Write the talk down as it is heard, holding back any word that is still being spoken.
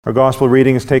Our gospel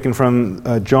reading is taken from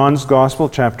John's Gospel,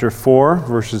 chapter 4,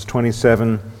 verses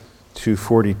 27 to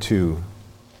 42.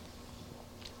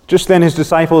 Just then his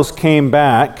disciples came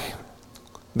back.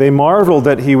 They marveled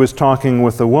that he was talking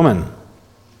with a woman.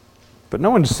 But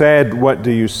no one said, "What do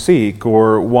you seek?"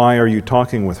 or "Why are you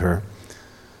talking with her?"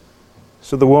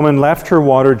 So the woman left her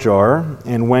water jar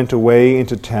and went away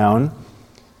into town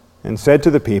and said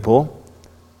to the people,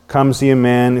 "Come see a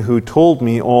man who told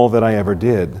me all that I ever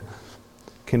did.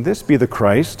 Can this be the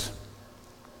Christ?"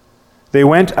 They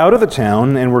went out of the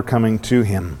town and were coming to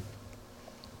him.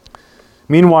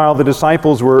 Meanwhile, the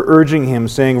disciples were urging him,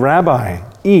 saying, "Rabbi,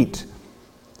 eat."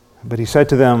 But he said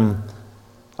to them,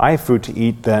 "I have food to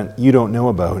eat that you don't know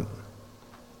about."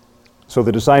 So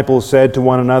the disciples said to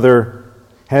one another,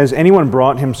 "Has anyone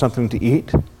brought him something to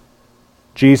eat?"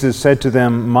 Jesus said to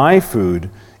them, "My food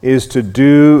is to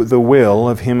do the will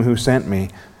of him who sent me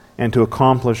and to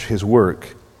accomplish his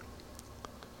work.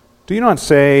 Do you not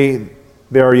say,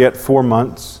 'There are yet 4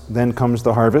 months, then comes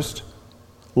the harvest'?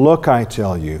 Look, I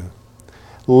tell you,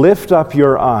 lift up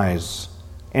your eyes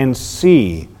and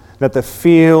see that the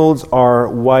fields are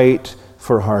white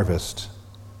for harvest.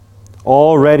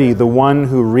 Already the one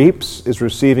who reaps is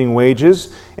receiving wages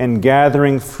and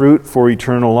gathering fruit for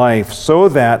eternal life, so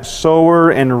that sower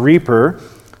and reaper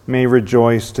may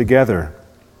rejoice together.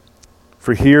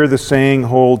 For here the saying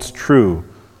holds true,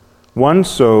 one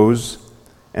sows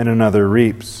and another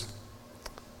reaps.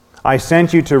 I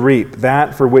sent you to reap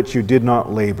that for which you did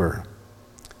not labor.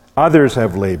 Others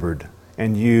have labored,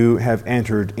 and you have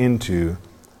entered into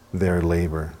their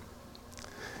labor."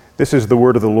 This is the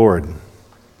word of the Lord.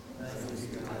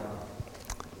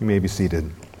 You may be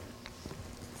seated.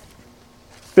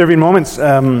 There have been moments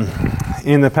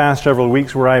in the past several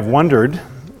weeks where I've wondered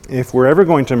if we're ever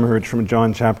going to emerge from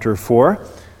John chapter 4.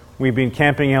 We've been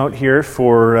camping out here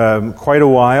for quite a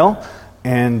while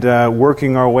and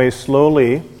working our way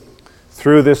slowly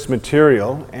through this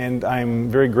material, and I'm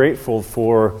very grateful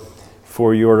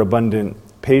for your abundant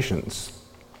patience.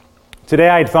 Today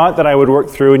I thought that I would work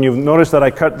through, and you've noticed that I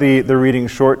cut the reading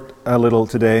short a little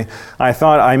today. I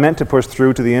thought I meant to push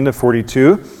through to the end of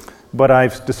 42, but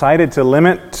I've decided to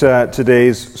limit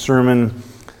today's sermon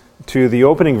to the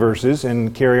opening verses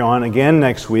and carry on again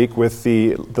next week with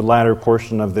the latter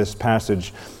portion of this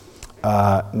passage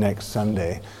next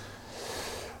Sunday.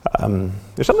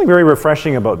 There's something very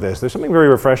refreshing about this. There's something very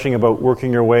refreshing about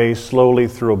working your way slowly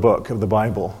through a book of the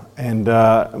Bible. And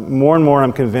more and more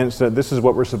I'm convinced that this is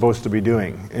what we're supposed to be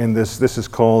doing. And this is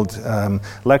called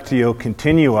Lectio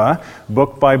Continua,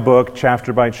 book by book,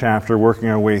 chapter by chapter, working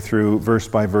our way through, verse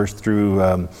by verse,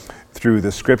 through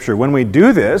the Scripture. When we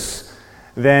do this,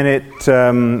 then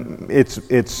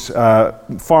it's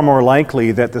far more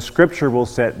likely that the Scripture will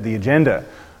set the agenda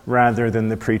rather than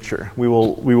the preacher. We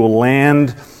will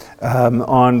land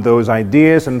on those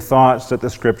ideas and thoughts that the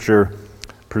Scripture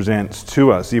presents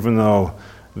to us, even though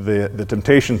the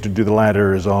temptation to do the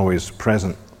latter is always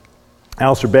present.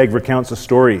 Alistair Begg recounts a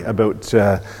story about,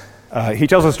 he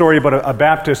tells a story about a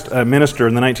Baptist minister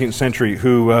in the 19th century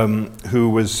who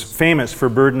was famous for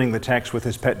burdening the text with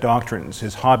his pet doctrines,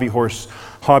 his hobby horse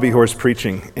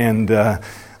preaching. And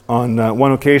on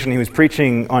one occasion he was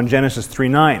preaching on Genesis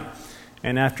 3:9.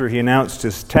 And after he announced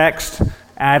his text,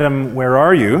 "Adam, where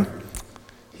are you?"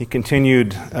 he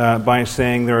continued by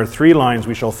saying, "There are 3 lines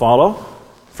we shall follow.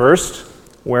 First,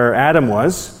 where Adam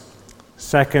was.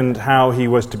 Second, how he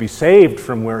was to be saved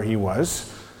from where he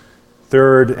was.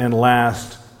 Third and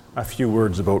last, a few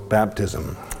words about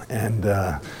baptism." And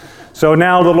so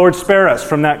now the Lord spare us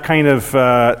from that kind of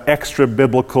extra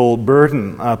biblical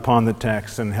burden upon the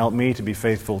text and help me to be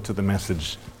faithful to the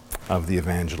message of the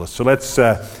evangelist. So let's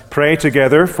pray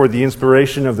together for the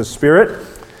inspiration of the Spirit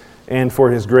and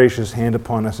for His gracious hand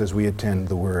upon us as we attend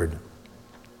the Word.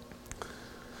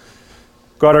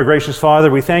 God, our gracious Father,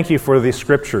 we thank you for the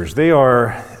Scriptures. They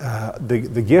are the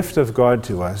gift of God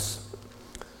to us.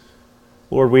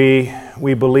 Lord,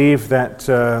 we believe that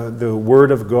the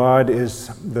Word of God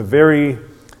is the very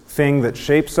thing that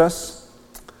shapes us,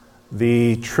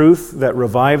 the truth that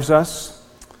revives us,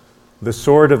 the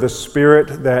sword of the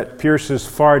Spirit that pierces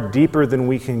far deeper than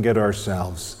we can get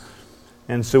ourselves.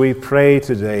 And so we pray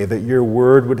today that your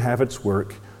word would have its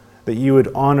work, that you would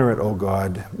honor it, O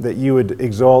God, that you would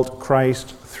exalt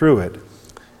Christ through it,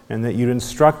 and that you'd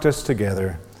instruct us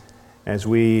together as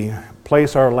we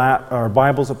place our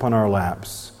Bibles upon our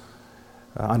laps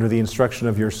under the instruction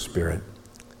of your Spirit.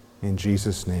 In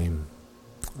Jesus' name,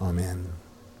 amen.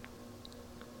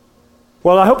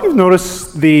 Well, I hope you've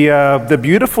noticed the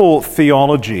beautiful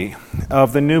theology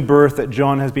of the new birth that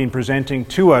John has been presenting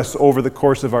to us over the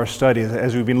course of our study.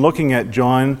 As we've been looking at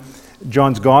John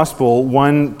John's Gospel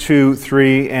 1, 2,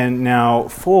 3, and now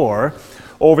 4.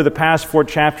 Over the past 4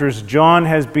 chapters, John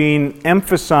has been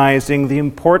emphasizing the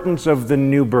importance of the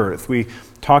new birth. We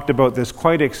talked about this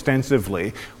quite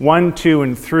extensively. 1, 2,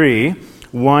 and 3.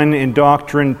 1 in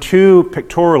doctrine, 2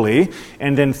 pictorially,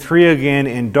 and then 3 again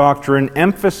in doctrine,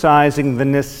 emphasizing the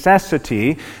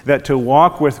necessity that to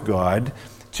walk with God,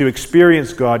 to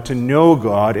experience God, to know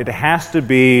God, it has to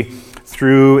be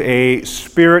through a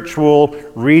spiritual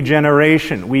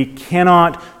regeneration. We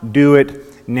cannot do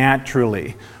it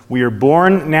naturally. We are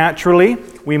born naturally.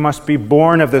 We must be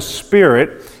born of the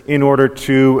Spirit in order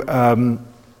to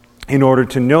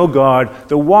know God.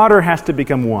 The water has to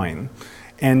become wine.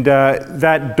 And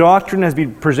that doctrine has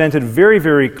been presented very,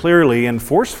 very clearly and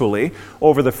forcefully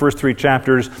over the first 3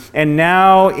 chapters. And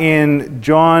now in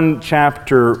John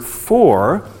chapter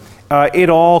 4, it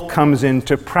all comes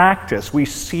into practice. We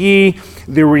see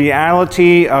the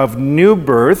reality of new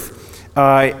birth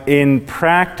in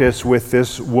practice with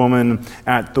this woman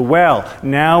at the well.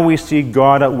 Now we see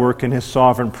God at work in His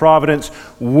sovereign providence,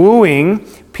 wooing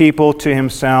people to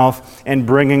Himself and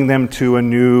bringing them to a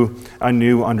new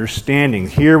understanding.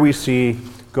 Here we see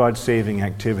God's saving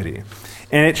activity.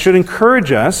 And it should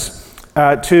encourage us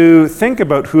to think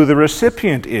about who the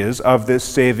recipient is of this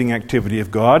saving activity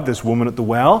of God, this woman at the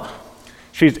well.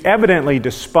 She's evidently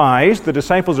despised. The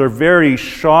disciples are very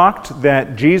shocked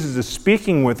that Jesus is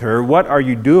speaking with her. What are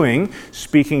you doing,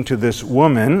 speaking to this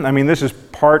woman? I mean, this is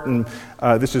part and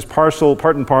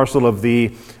parcel of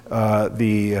the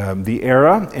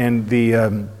era and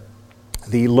the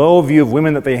low view of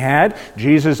women that they had.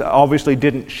 Jesus obviously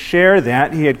didn't share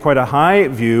that. He had quite a high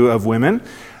view of women.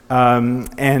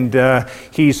 And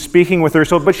he's speaking with her.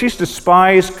 But she's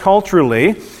despised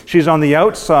culturally. She's on the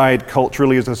outside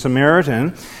culturally as a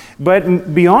Samaritan.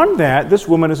 But beyond that, this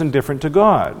woman is indifferent to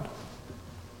God.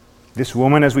 This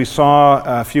woman, as we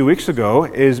saw a few weeks ago,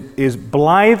 is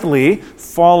blithely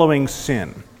following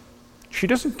sin. She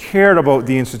doesn't care about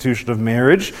the institution of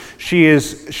marriage.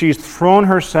 She's thrown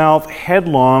herself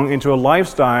headlong into a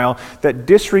lifestyle that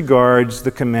disregards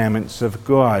the commandments of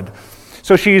God.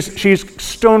 So she's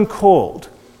stone cold.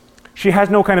 She has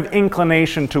no kind of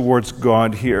inclination towards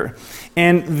God here.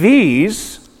 And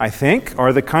these, I think,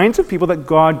 are the kinds of people that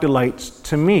God delights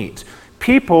to meet.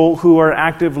 People who are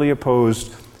actively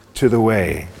opposed to the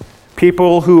way.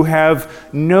 People who have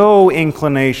no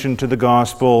inclination to the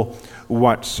gospel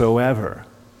whatsoever.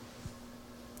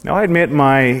 Now, I admit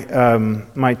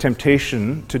my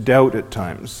temptation to doubt at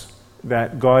times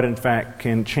that God, in fact,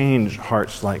 can change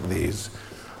hearts like these.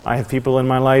 I have people in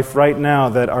my life right now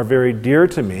that are very dear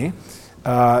to me,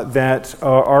 that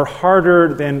are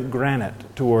harder than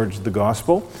granite towards the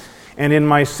gospel. And in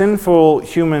my sinful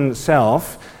human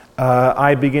self,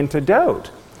 I begin to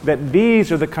doubt that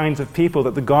these are the kinds of people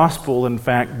that the gospel, in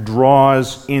fact,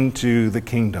 draws into the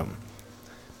kingdom.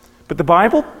 But the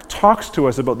Bible talks to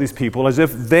us about these people as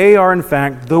if they are, in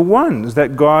fact, the ones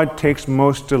that God takes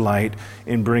most delight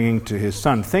in bringing to His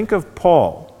Son. Think of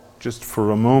Paul, just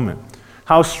for a moment.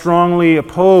 How strongly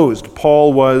opposed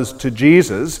Paul was to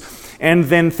Jesus, and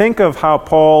then think of how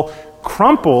Paul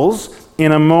crumples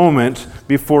in a moment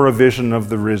before a vision of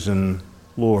the risen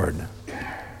Lord.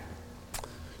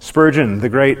 Spurgeon, the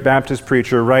great Baptist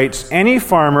preacher, writes, "Any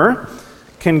farmer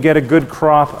can get a good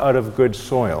crop out of good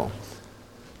soil,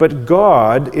 but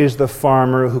God is the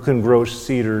farmer who can grow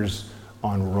cedars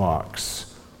on rocks,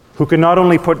 who can not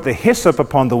only put the hyssop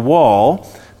upon the wall,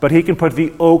 but He can put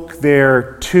the oak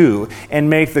there too, and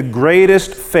make the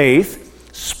greatest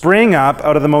faith spring up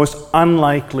out of the most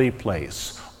unlikely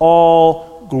place.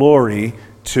 All glory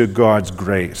to God's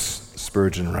grace,"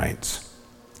 Spurgeon writes.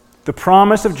 The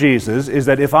promise of Jesus is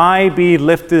that if I be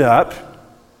lifted up,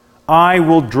 I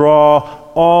will draw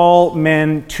all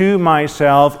men to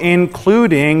myself,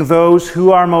 including those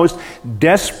who are most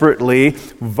desperately,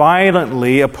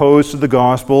 violently opposed to the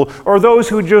gospel, or those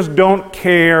who just don't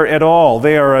care at all.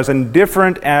 They are as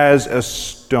indifferent as a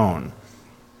stone.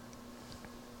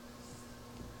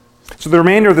 So the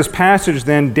remainder of this passage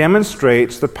then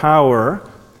demonstrates the power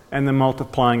and the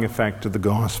multiplying effect of the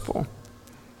gospel.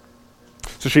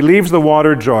 So she leaves the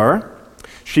water jar.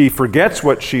 She forgets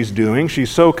what she's doing.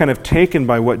 She's so kind of taken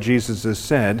by what Jesus has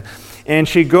said. And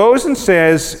she goes and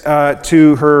says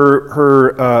to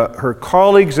her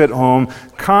colleagues at home,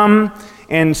 "Come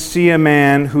and see a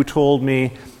man who told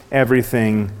me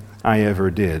everything I ever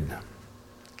did."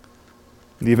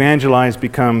 The evangelized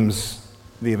becomes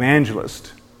the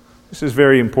evangelist. This is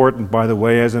very important, by the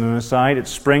way, as an aside.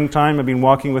 It's springtime. I've been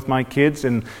walking with my kids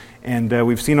And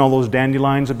we've seen all those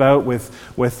dandelions about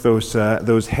with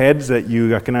those heads that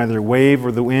you can either wave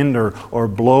with the wind or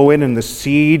blow in, and the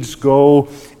seeds go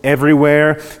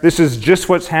everywhere. This is just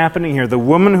what's happening here. The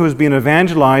woman who's being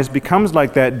evangelized becomes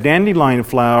like that dandelion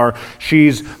flower.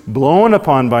 She's blown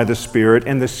upon by the Spirit,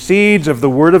 and the seeds of the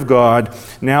Word of God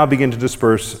now begin to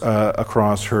disperse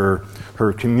across her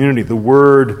community. The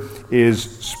Word is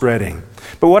spreading.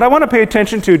 But what I want to pay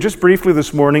attention to just briefly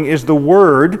this morning is the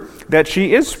word that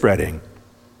she is spreading.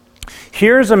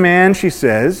 Here's a man, she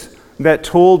says, that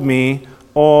told me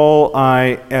all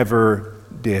I ever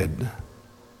did.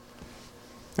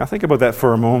 Now think about that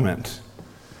for a moment.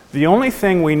 The only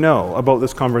thing we know about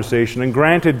this conversation, and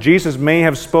granted, Jesus may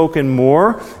have spoken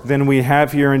more than we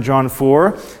have here in John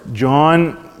 4.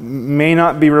 John may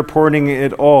not be reporting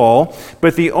it all,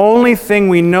 but the only thing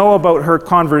we know about her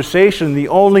conversation, the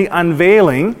only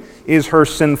unveiling, is her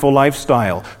sinful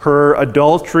lifestyle, her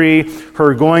adultery,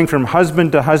 her going from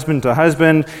husband to husband to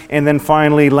husband, and then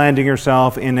finally landing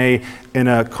herself in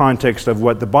a context of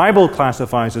what the Bible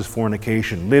classifies as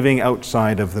fornication, living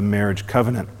outside of the marriage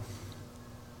covenant.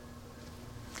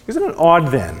 Isn't it odd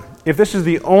then, if this is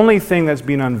the only thing that's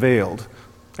been unveiled,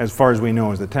 as far as we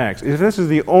know as the text, if this is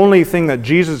the only thing that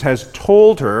Jesus has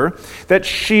told her, that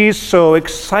she's so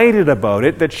excited about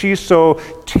it, that she's so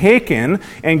taken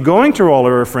and going to all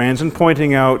of her friends and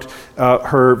pointing out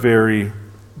her very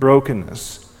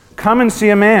brokenness. Come and see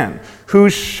a man who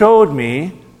showed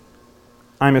me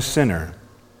I'm a sinner,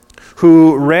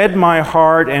 who read my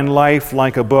heart and life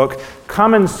like a book.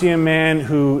 Come and see a man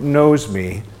who knows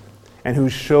me and who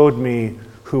showed me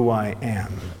who I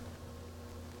am.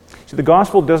 See, the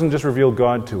gospel doesn't just reveal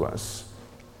God to us.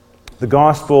 The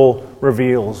gospel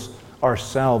reveals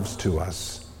ourselves to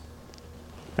us.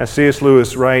 As C.S.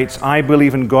 Lewis writes, I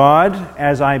believe in God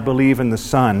as I believe in the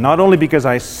sun, not only because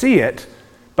I see it,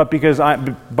 but because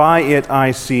by it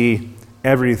I see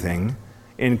everything,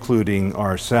 including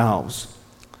ourselves.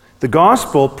 The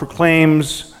gospel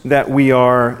proclaims that we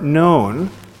are known,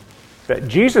 that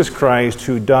Jesus Christ,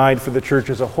 who died for the church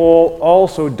as a whole,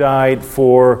 also died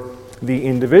for the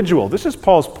individual. This is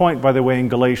Paul's point, by the way, in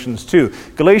Galatians 2.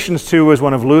 Galatians 2 was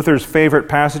one of Luther's favorite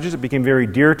passages. It became very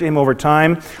dear to him over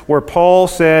time, where Paul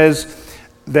says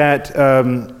that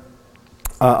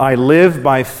I live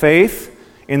by faith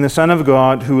in the Son of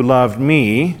God who loved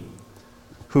me,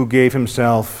 who gave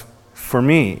himself for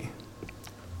me.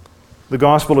 The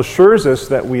gospel assures us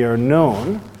that we are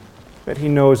known, that he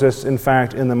knows us, in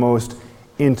fact, in the most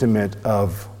intimate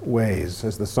of ways.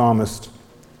 As the psalmist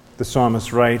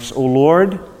writes, O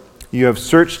Lord, you have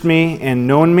searched me and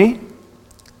known me.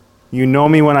 You know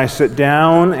me when I sit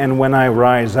down and when I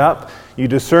rise up. You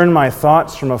discern my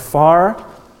thoughts from afar.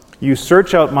 You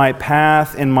search out my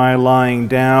path and my lying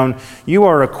down. You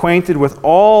are acquainted with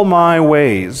all my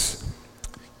ways.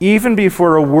 Even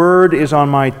before a word is on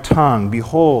my tongue,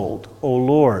 behold, O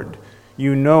Lord,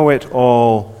 you know it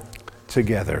all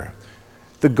together.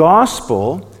 The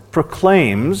gospel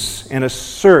proclaims and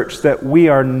asserts that we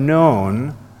are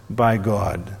known by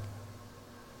God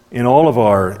in all of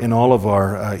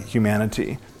our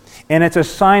humanity. And it's a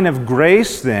sign of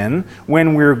grace then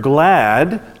when we're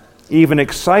glad, even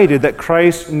excited, that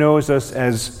Christ knows us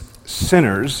as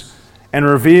sinners and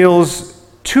reveals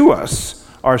to us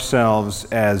ourselves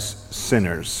as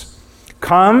sinners.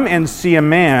 Come and see a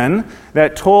man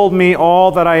that told me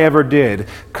all that I ever did.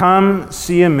 Come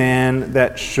see a man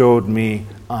that showed me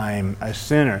I'm a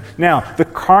sinner. Now, the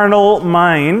carnal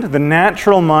mind, the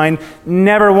natural mind,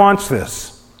 never wants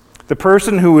this. The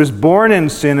person who is born in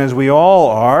sin, as we all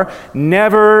are,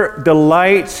 never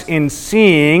delights in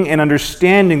seeing and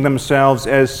understanding themselves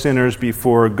as sinners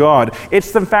before God.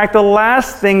 It's, in fact, the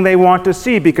last thing they want to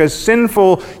see, because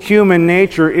sinful human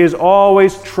nature is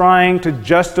always trying to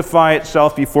justify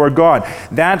itself before God.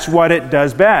 That's what it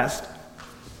does best.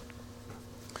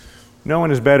 No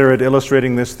one is better at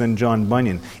illustrating this than John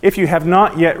Bunyan. If you have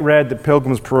not yet read The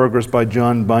Pilgrim's Progress by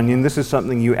John Bunyan, this is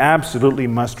something you absolutely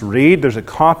must read. There's a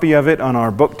copy of it on our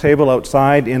book table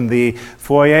outside in the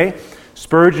foyer.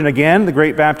 Spurgeon, again, the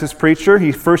great Baptist preacher,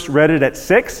 he first read it at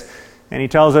 6, and he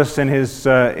tells us in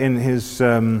his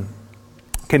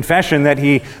confession that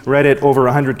he read it over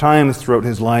 100 times throughout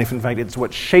his life. In fact, it's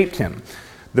what shaped him.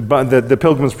 The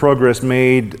Pilgrim's Progress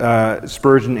made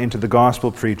Spurgeon into the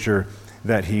gospel preacher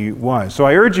that he was. So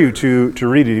I urge you to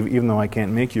read it, even though I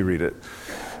can't make you read it.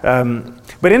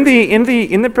 But in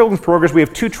the Pilgrim's Progress, we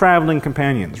have two traveling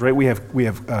companions, right? We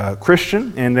have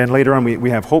Christian, and then later on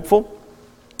we have Hopeful,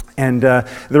 and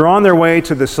they're on their way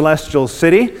to the celestial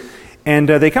city, and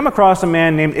they come across a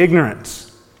man named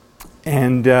Ignorance.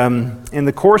 And in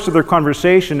the course of their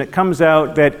conversation, it comes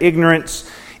out that Ignorance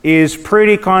is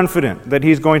pretty confident that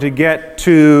he's going to get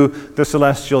to the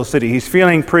celestial city. He's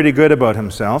feeling pretty good about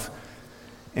himself.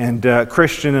 And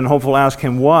Christian and hopeful ask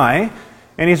him why.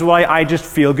 And he says, well, I just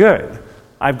feel good.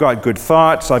 I've got good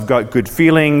thoughts, I've got good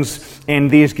feelings, and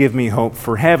these give me hope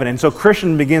for heaven. And so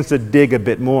Christian begins to dig a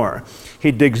bit more.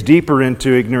 He digs deeper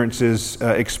into Ignorance's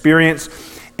experience.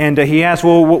 And he asks,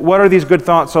 well, what are these good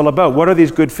thoughts all about? What are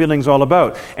these good feelings all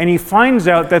about? And he finds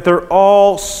out that they're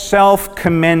all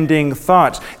self-commending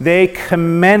thoughts. They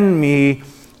commend me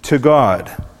to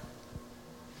God.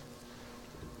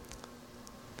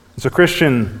 So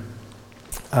Christian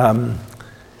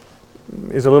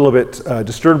is a little bit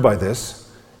disturbed by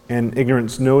this, and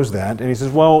Ignorance knows that. And he says,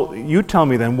 well, you tell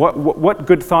me then, what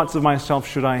good thoughts of myself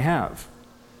should I have?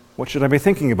 What should I be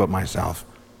thinking about myself?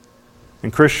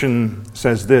 And Christian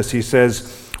says this, he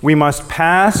says, we must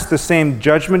pass the same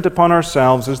judgment upon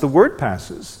ourselves as the Word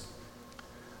passes.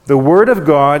 The Word of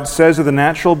God says of the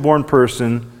natural-born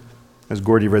person, as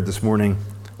Gordy read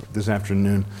this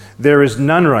afternoon, there is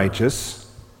none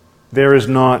righteous, there is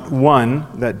not one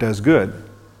that does good.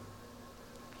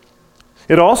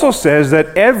 It also says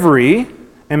that every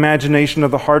imagination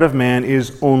of the heart of man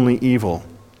is only evil,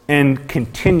 and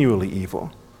continually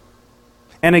evil.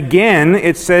 And again,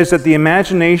 it says that the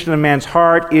imagination of man's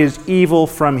heart is evil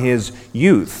from his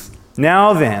youth.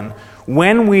 Now then,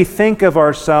 when we think of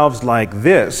ourselves like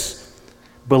this,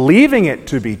 believing it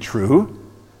to be true,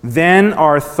 then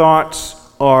our thoughts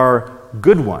are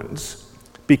good ones,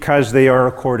 because they are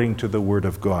according to the Word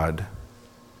of God.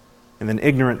 And then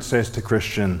Ignorance says to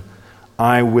Christian,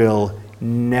 I will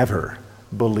never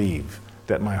believe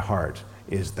that my heart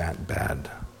is that bad.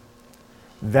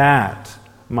 That,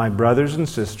 my brothers and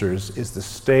sisters, is the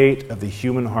state of the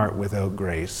human heart without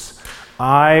grace.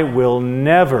 I will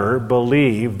never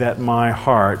believe that my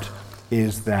heart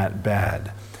is that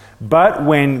bad. But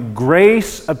when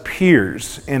grace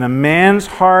appears in a man's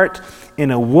heart, in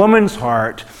a woman's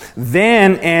heart,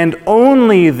 then and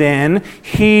only then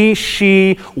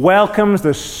she welcomes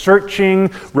the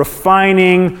searching,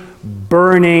 refining,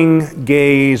 burning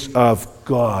gaze of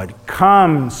God.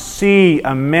 Come see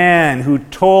a man who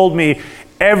told me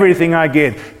everything I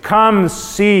get. Come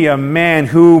see a man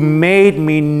who made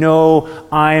me know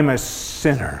I'm a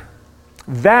sinner.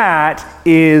 That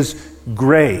is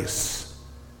grace.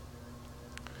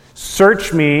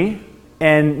 Search me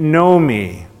and know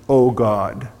me, O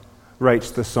God,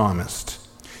 writes the psalmist.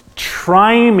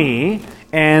 Try me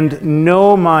and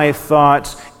know my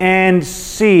thoughts and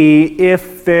see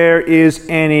if there is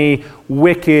any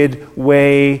wicked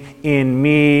way in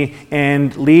me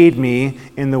and lead me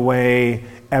in the way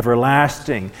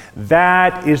everlasting.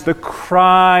 That is the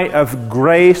cry of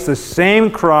grace, the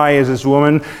same cry as this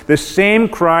woman, the same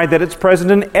cry that is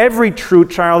present in every true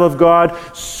child of God.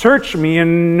 Search me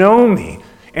and know me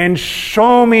and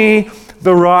show me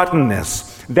the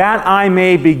rottenness, that I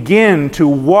may begin to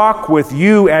walk with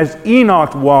you as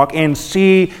Enoch walked and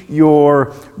see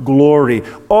your glory.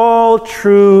 All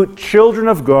true children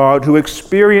of God who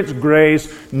experience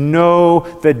grace know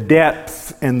the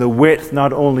depth and the width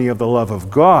not only of the love of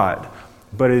God,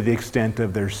 but of the extent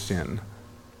of their sin.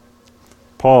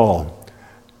 Paul,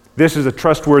 this is a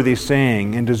trustworthy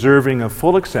saying and deserving of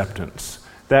full acceptance,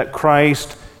 that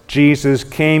Christ Jesus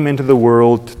came into the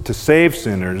world to save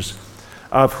sinners,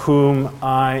 of whom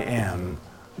I am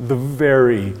the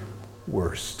very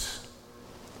worst.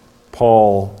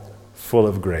 Paul, full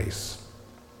of grace.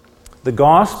 The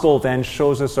gospel then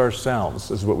shows us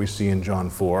ourselves, is what we see in John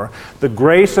 4. The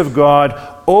grace of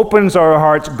God opens our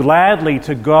hearts gladly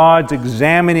to God's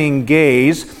examining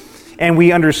gaze, and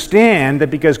we understand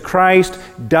that because Christ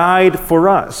died for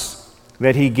us,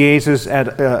 that he gazes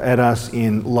at us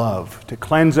in love, to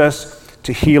cleanse us,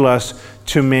 to heal us,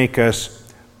 to make us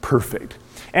perfect.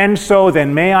 And so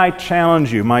then, may I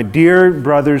challenge you, my dear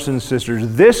brothers and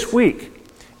sisters, this week,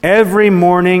 every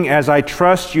morning as I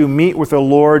trust you meet with the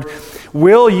Lord,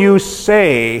 will you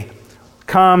say,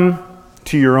 come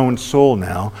to your own soul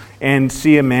now and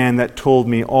see a man that told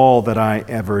me all that I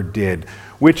ever did?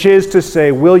 Which is to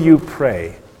say, will you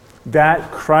pray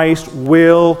that Christ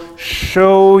will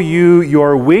show you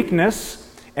your weakness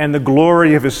and the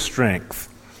glory of his strength?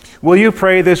 Will you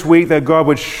pray this week that God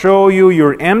would show you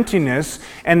your emptiness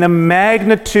and the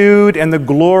magnitude and the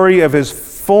glory of his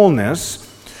fullness?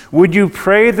 Would you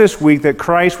pray this week that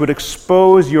Christ would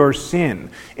expose your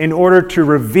sin in order to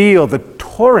reveal the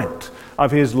torrent of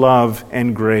his love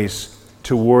and grace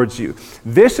towards you?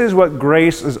 This is what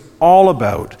grace is all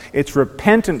about. It's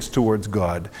repentance towards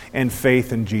God and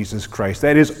faith in Jesus Christ.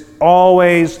 That is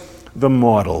always the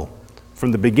model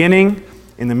from the beginning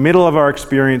in the middle of our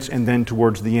experience, and then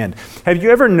towards the end. Have you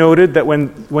ever noted that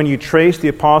when you trace the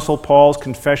Apostle Paul's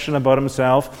confession about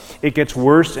himself, it gets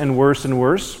worse and worse and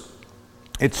worse?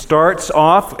 It starts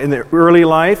off in the early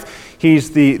life,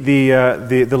 he's the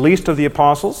least of the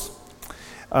apostles,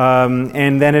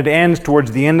 and then it ends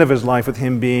towards the end of his life with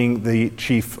him being the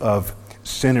chief of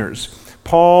sinners.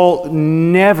 Paul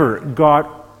never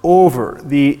got over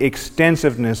the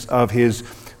extensiveness of his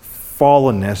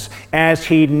fallenness, as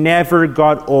he never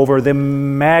got over the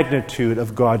magnitude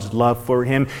of God's love for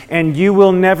him, and you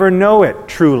will never know it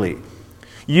truly.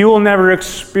 You will never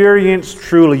experience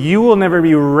truly. You will never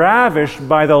be ravished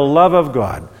by the love of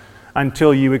God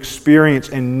until you experience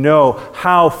and know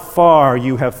how far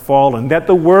you have fallen. That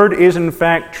the word is in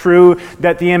fact true,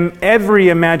 that every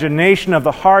imagination of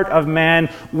the heart of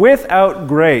man without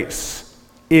grace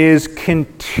is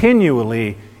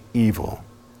continually evil.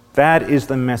 That is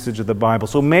the message of the Bible.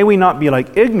 So may we not be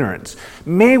like ignorance.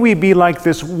 May we be like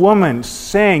this woman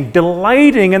saying,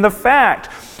 delighting in the fact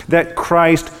that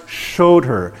Christ showed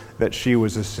her that she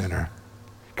was a sinner.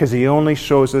 Because he only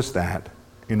shows us that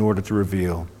in order to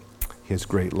reveal his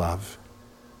great love.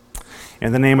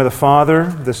 In the name of the Father,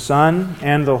 the Son,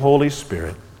 and the Holy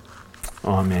Spirit.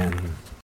 Amen.